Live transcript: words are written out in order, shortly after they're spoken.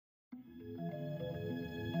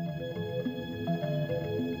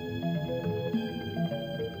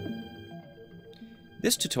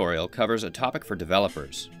This tutorial covers a topic for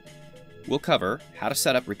developers. We'll cover how to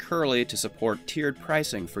set up Recurly to support tiered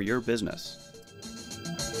pricing for your business.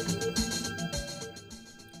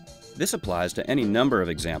 This applies to any number of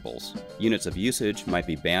examples. Units of usage might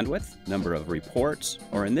be bandwidth, number of reports,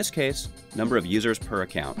 or in this case, number of users per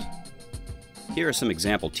account. Here are some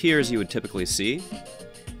example tiers you would typically see.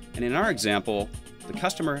 And in our example, the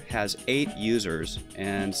customer has 8 users,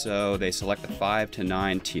 and so they select the 5 to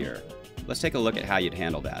 9 tier. Let's take a look at how you'd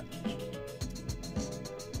handle that.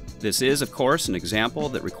 This is, of course, an example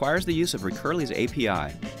that requires the use of Recurly's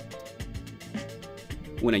API.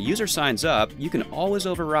 When a user signs up, you can always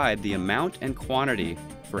override the amount and quantity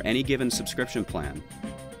for any given subscription plan.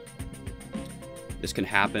 This can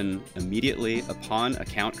happen immediately upon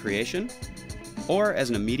account creation, or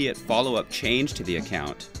as an immediate follow-up change to the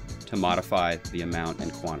account to modify the amount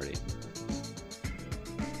and quantity.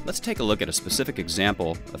 Let's take a look at a specific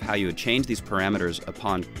example of how you would change these parameters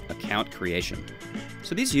upon account creation.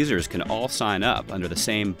 So these users can all sign up under the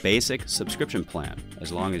same basic subscription plan,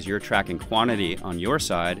 as long as you're tracking quantity on your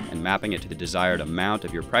side and mapping it to the desired amount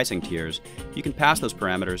of your pricing tiers. You can pass those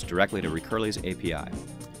parameters directly to Recurly's API.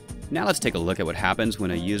 Now let's take a look at what happens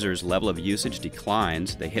when a user's level of usage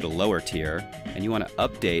declines, they hit a lower tier, and you want to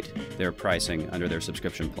update their pricing under their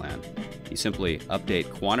subscription plan. You simply update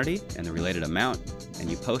quantity and the related amount, and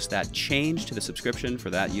you post that change to the subscription for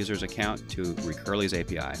that user's account to Recurly's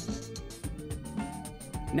API.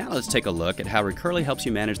 Now let's take a look at how Recurly helps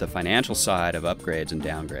you manage the financial side of upgrades and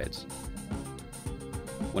downgrades.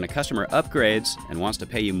 When a customer upgrades and wants to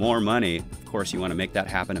pay you more money, of course you want to make that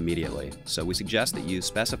happen immediately. So we suggest that you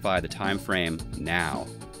specify the time frame now.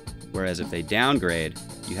 Whereas if they downgrade,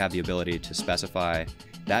 you have the ability to specify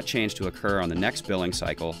that change to occur on the next billing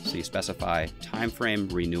cycle, so you specify time frame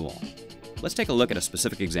renewal. Let's take a look at a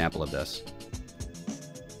specific example of this.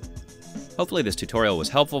 Hopefully this tutorial was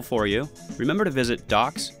helpful for you. Remember to visit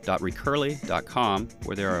docs.recurly.com,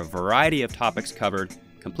 where there are a variety of topics covered,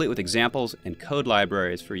 complete with examples and code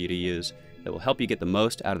libraries for you to use that will help you get the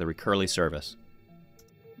most out of the Recurly service.